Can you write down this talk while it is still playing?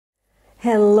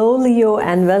Hello Leo,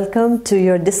 and welcome to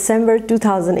your December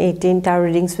 2018 tarot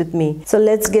readings with me. So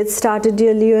let's get started,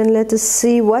 dear Leo, and let us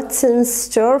see what's in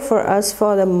store for us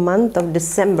for the month of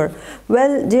December.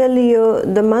 Well, dear Leo,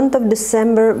 the month of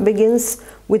December begins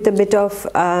with a bit of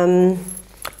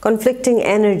conflicting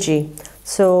energy.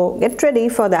 So get ready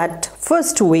for that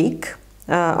first week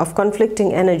of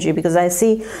conflicting energy, because I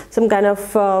see some kind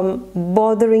of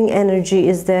bothering energy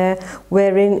is there,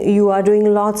 wherein you are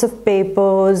doing lots of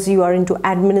papers, you are into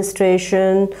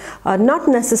administration, not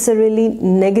necessarily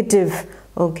negative,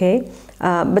 okay,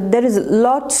 but there is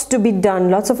lots to be done,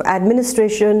 lots of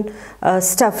administration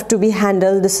stuff to be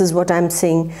handled. This is what I'm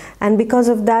seeing, and because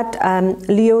of that,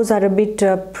 Leos are a bit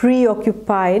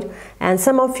preoccupied, and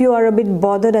some of you are a bit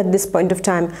bothered at this point of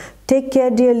time. Take care,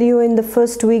 dear Leo, in the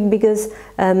first week, because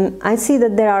I see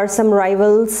that there are some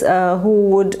rivals who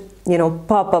would,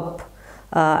 pop up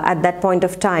at that point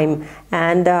of time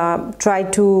and try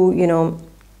to,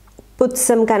 put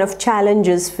some kind of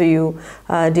challenges for you,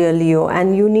 dear Leo,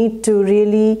 and you need to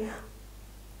really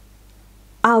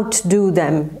outdo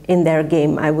them in their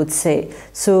game, I would say.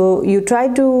 So you try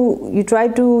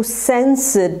to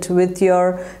sense it with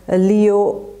your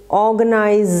Leo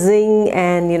organizing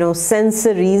and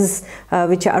sensories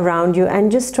which are around you, and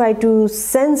just try to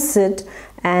sense it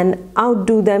and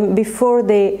outdo them before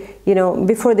they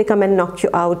come and knock you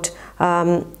out.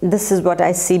 This is what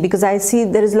I see, because I see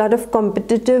there is a lot of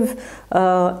competitive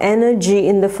energy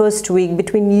in the first week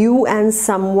between you and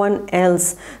someone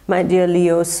else, my dear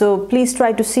Leo. So please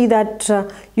try to see that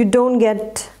you don't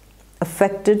get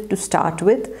affected to start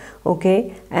with,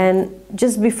 okay, and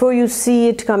just before you see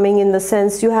it coming, in the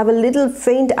sense you have a little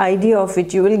faint idea of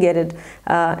it, you will get it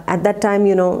at that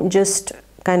time, just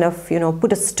kind of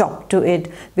put a stop to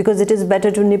it, because it is better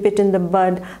to nip it in the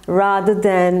bud rather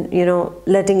than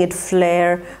letting it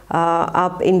flare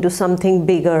up into something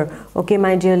bigger, okay,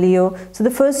 my dear Leo. So the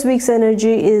first week's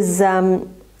energy is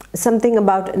something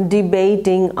about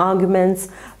debating, arguments.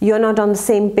 You're not on the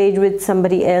same page with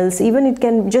somebody else. Even it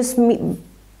can just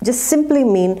simply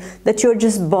mean that you're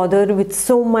just bothered with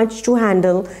so much to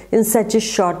handle in such a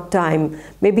short time.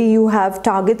 Maybe you have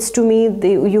targets to meet,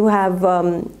 you have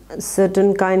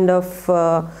certain kind of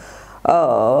how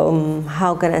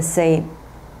can I say,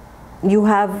 you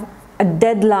have a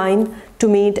deadline to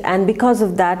meet, and because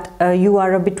of that you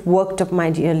are a bit worked up,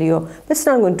 my dear Leo. It's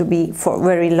not going to be for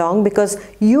very long, because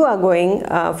you are going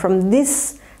from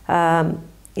this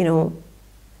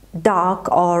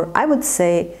dark, or I would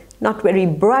say not very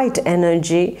bright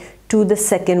energy, to the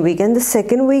second week. And the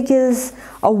second week is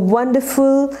a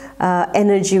wonderful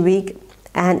energy week,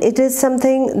 and it is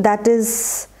something that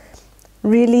is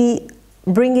really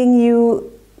bringing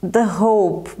you the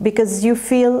hope, because you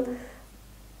feel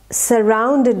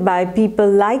surrounded by people,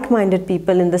 like-minded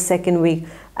people in the second week,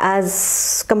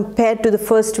 as compared to the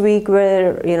first week,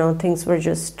 where things were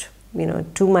just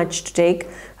too much to take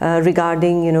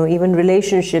regarding even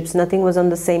relationships. Nothing was on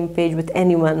the same page with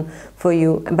anyone for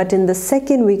you. But in the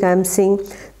second week, I'm seeing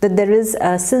that there is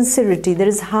sincerity, there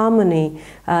is harmony,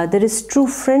 there is true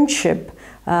friendship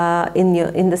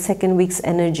in the second week's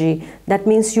energy. That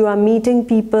means you are meeting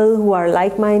people who are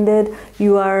like-minded.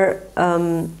 You are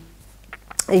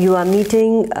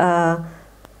meeting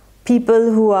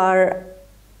people who are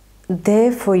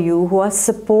there for you, who are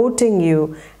supporting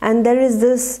you, and there is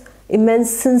this immense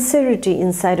sincerity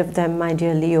inside of them, my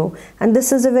dear Leo. And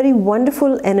this is a very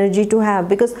wonderful energy to have,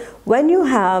 because when you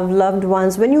have loved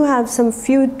ones, when you have some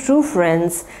few true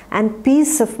friends and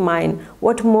peace of mind,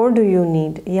 what more do you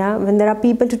need? Yeah, when there are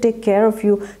people to take care of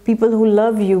you, people who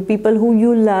love you, people who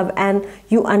you love, and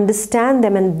you understand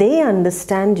them and they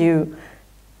understand you,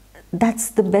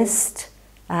 that's the best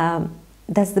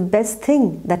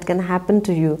thing that can happen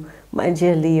to you, my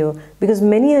dear Leo. Because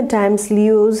many a times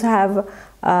Leos have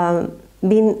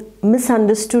been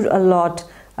misunderstood a lot.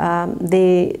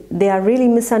 They are really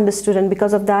misunderstood, and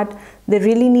because of that, they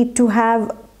really need to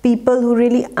have people who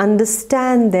really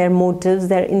understand their motives,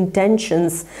 their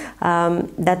intentions,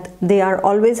 that they are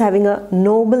always having a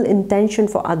noble intention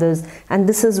for others. And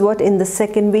this is what in the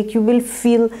second week you will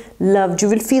feel loved. You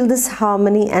will feel this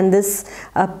harmony and this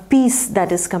peace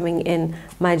that is coming in,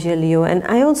 my dear Leo. And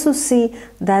I also see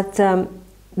that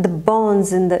the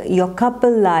bonds in your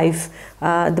couple life,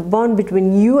 the bond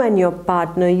between you and your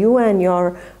partner, you and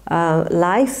your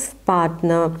life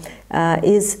partner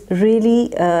is really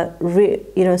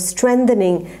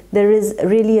strengthening. There is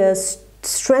really a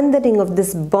strengthening of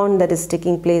this bond that is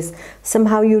taking place.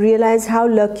 Somehow you realize how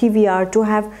lucky we are to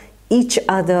have each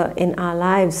other in our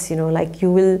lives, you know, like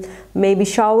you will maybe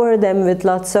shower them with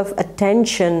lots of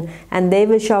attention and they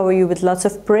will shower you with lots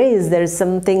of praise. There is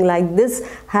something like this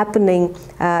happening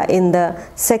in the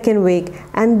second week,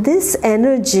 and this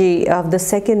energy of the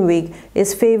second week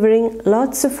is favoring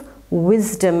lots of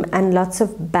wisdom and lots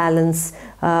of balance,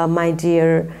 my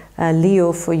dear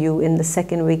Leo, for you in the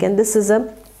second week. And this is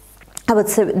I would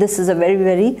say this is a very,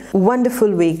 very wonderful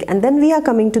week. And then we are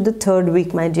coming to the third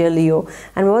week, my dear Leo.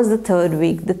 And what was the third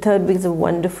week? The third week is a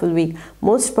wonderful week.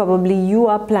 Most probably you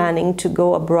are planning to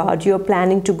go abroad. You're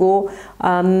planning to go,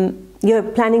 you're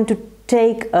planning to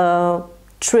take a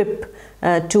trip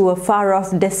to a far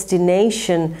off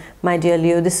destination, my dear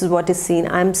Leo. This is what is seen.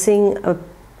 I'm seeing a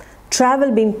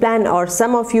travel being planned, or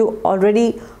some of you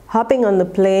already hopping on the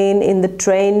plane, in the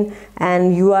train,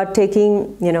 and you are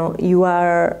taking, you know,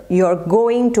 you're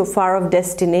going to a far off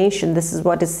destination. This is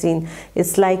what is seen.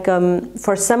 It's like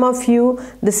for some of you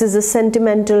this is a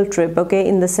sentimental trip, okay,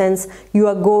 in the sense you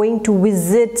are going to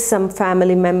visit some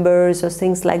family members or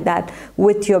things like that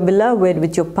with your beloved,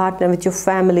 with your partner, with your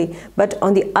family. But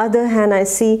on the other hand, I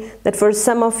see that for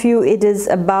some of you it is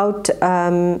about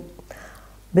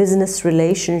business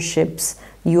relationships.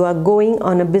 You are going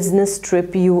on a business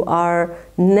trip, you are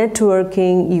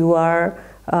networking, you are,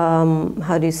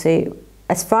 how do you say,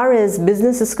 as far as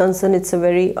business is concerned, it's a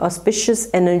very auspicious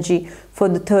energy for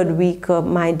the third week,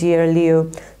 my dear Leo.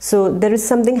 So there is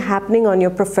something happening on your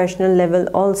professional level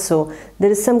also. There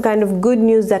is some kind of good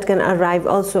news that can arrive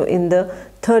also in the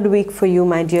third week for you,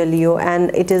 my dear Leo,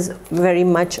 and it is very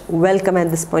much welcome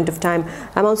at this point of time.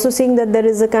 I'm also seeing that there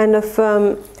is a kind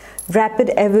of rapid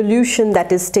evolution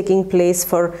that is taking place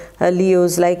for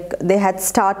Leos, like they had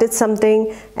started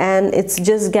something and it's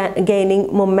just gaining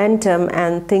momentum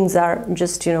and things are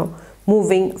just, you know,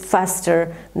 moving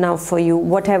faster now for you.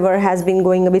 Whatever has been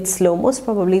going a bit slow, most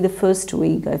probably the first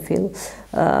week, I feel,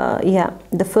 yeah,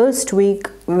 the first week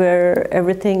where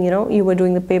everything, you know, you were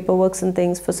doing the paperwork and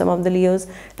things for some of the Leos,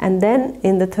 and then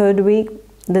in the third week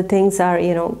the things are,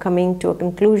 you know, coming to a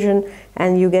conclusion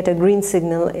and you get a green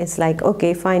signal. It's like,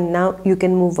 okay, fine, now you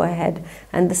can move ahead.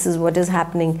 And this is what is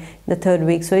happening in the third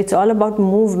week. So it's all about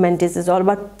movement, it's all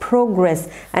about progress,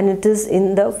 and it is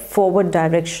in the forward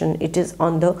direction. It is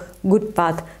on the good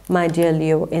path, my dear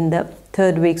Leo, in the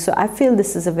third week. So I feel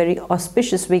this is a very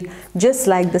auspicious week, just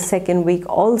like the second week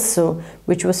also,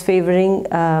 which was favoring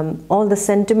all the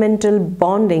sentimental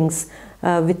bondings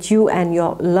with you and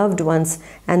your loved ones.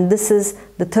 And this is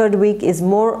the third week is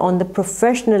more on the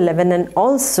professional level, and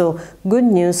also good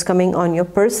news coming on your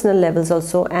personal levels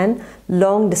also, and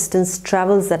long distance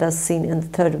travels that are seen in the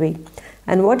third week.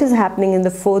 And what is happening in the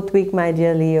fourth week, my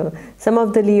dear Leo? Some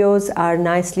of the Leos are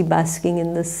nicely basking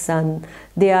in the sun.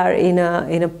 They are in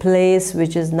a place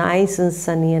which is nice and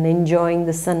sunny and enjoying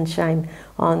the sunshine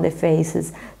on their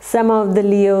faces. Some of the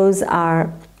Leos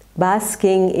are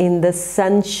basking in the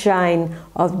sunshine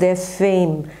of their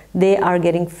fame. They are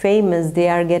getting famous. They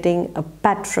are getting a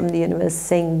pat from the universe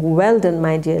saying, well done,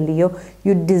 my dear Leo,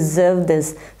 you deserve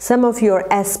this. Some of you are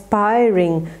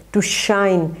aspiring to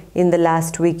shine in the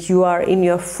last week. You are in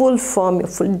your full form, your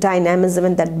full dynamism,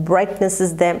 and that brightness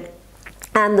is there.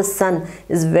 And the sun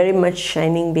is very much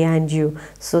shining behind you,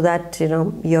 so that, you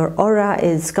know, your aura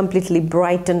is completely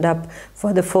brightened up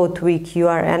for the fourth week. You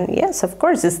are, and yes, of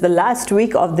course, it's the last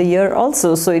week of the year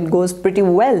also, so it goes pretty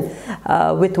well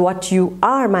with what you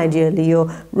are, my dear Leo,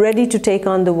 ready to take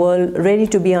on the world, ready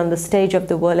to be on the stage of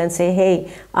the world and say, hey,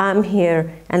 I'm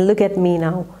here and look at me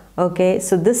now. Okay,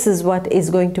 so this is what is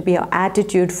going to be our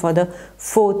attitude for the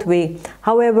fourth week.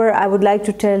 However, I would like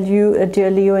to tell you, dear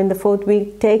Leo, in the fourth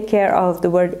week, take care of the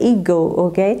word ego.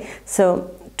 Okay, so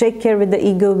take care with the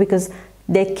ego, because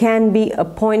there can be a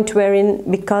point wherein,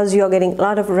 because you're getting a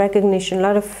lot of recognition, a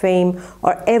lot of fame,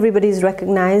 or everybody is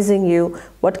recognizing you,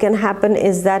 what can happen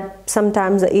is that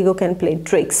sometimes the ego can play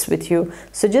tricks with you.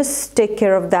 So just take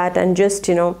care of that and just,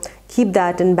 you know, keep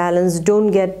that in balance.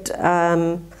 Don't get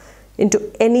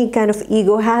into any kind of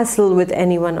ego hassle with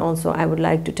anyone also. I would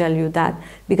like to tell you that,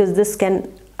 because this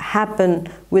can happen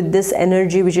with this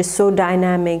energy which is so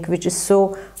dynamic, which is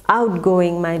so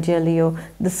outgoing, my dear Leo.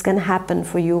 This can happen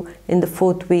for you in the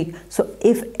fourth week. So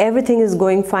if everything is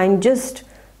going fine, just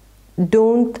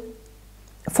don't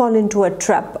fall into a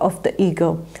trap of the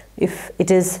ego. If it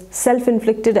is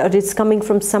self-inflicted or it's coming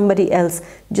from somebody else,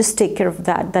 just take care of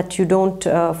that you don't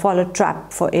fall a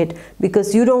trap for it,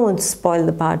 because you don't want to spoil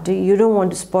the party. You don't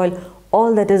want to spoil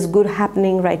all that is good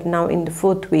happening right now in the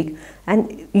fourth week.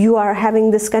 And you are having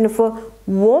this kind of a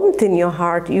warmth in your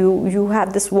heart. You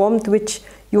have this warmth which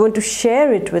you want to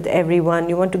share it with everyone.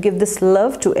 You want to give this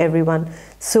love to everyone.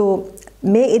 So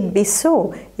may it be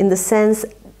so, in the sense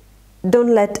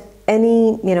don't let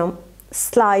any,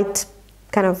 slight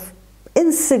kind of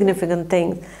insignificant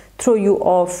thing throw you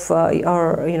off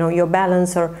your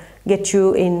balance or get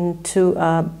you into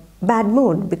a bad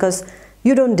mood, because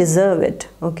you don't deserve it.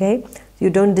 Okay, you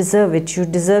don't deserve it. You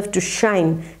deserve to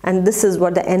shine, and this is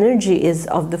what the energy is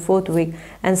of the 4th week.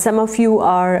 And some of you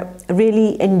are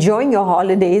really enjoying your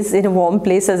holidays in a warm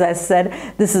place. As I said,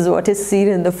 this is what is seen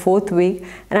in the 4th week.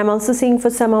 And I'm also seeing for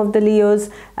some of the Leos,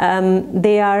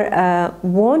 they are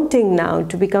wanting now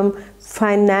to become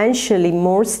financially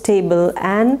more stable,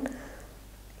 and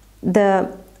the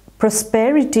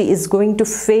prosperity is going to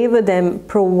favor them,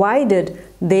 provided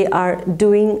they are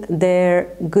doing their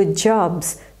good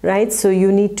jobs, right? So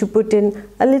you need to put in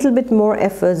a little bit more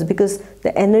efforts, because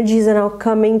the energies are now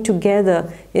coming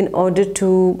together in order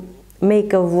to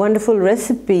make a wonderful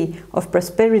recipe of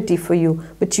prosperity for you.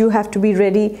 But you have to be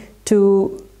ready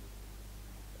to,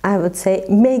 I would say,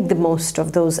 make the most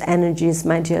of those energies,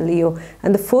 my dear Leo.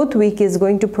 And the 4th week is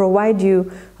going to provide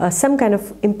you some kind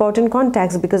of important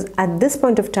contacts, because at this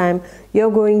point of time, you're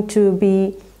going to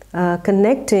be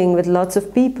connecting with lots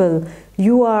of people.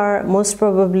 You are most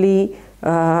probably,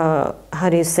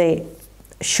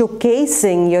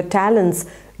 showcasing your talents.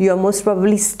 You are most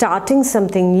probably starting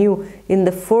something new in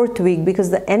the 4th week, because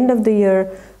the end of the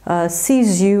year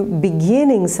sees you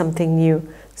beginning something new.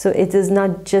 So it is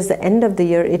not just the end of the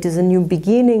year, it is a new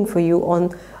beginning for you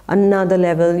on another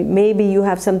level. Maybe you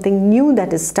have something new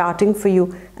that is starting for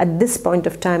you at this point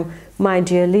of time, my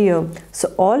dear Leo.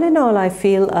 So all in all, I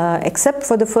feel, except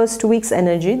for the first week's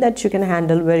energy that you can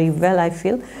handle very well, I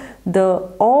feel,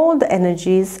 all the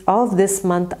energies of this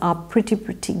month are pretty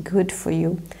good for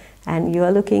you. And you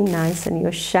are looking nice and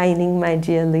you're shining, my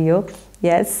dear Leo.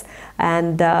 Yes,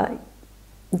 and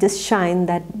just shine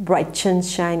that bright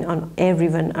sunshine on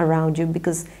everyone around you,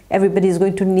 because everybody is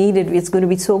going to need it. It's going to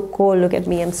be so cold. Look at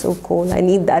me, I'm so cold. I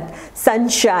need that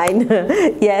sunshine.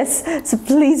 Yes, so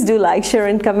please do like, share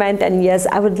and comment. And yes,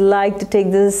 I would like to take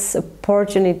this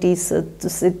opportunity to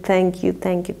say thank you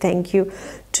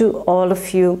to all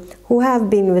of you who have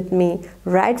been with me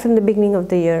right from the beginning of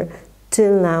the year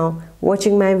till now,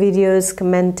 watching my videos,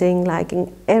 commenting,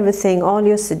 liking everything, all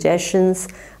your suggestions.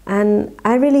 And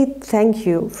I really thank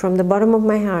you from the bottom of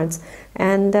my heart.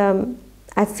 And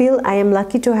I feel I am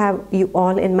lucky to have you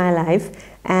all in my life.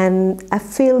 And I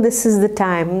feel this is the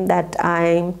time that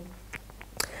I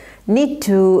need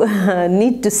to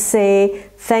say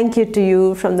thank you to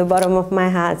you from the bottom of my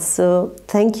heart. So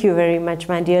thank you very much,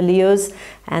 my dear Leos,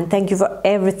 and thank you for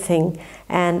everything.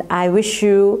 And I wish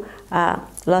you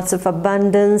lots of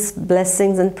abundance,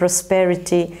 blessings and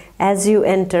prosperity as you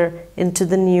enter into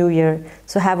the new year.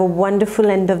 So have a wonderful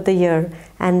end of the year,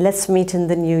 and let's meet in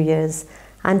the New Year's.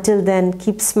 Until then,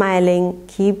 keep smiling,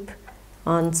 keep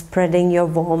on spreading your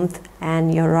warmth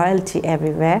and your royalty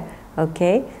everywhere.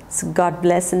 Okay, so God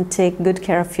bless and take good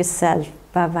care of yourself.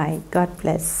 Bye bye. God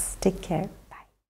bless. Take care.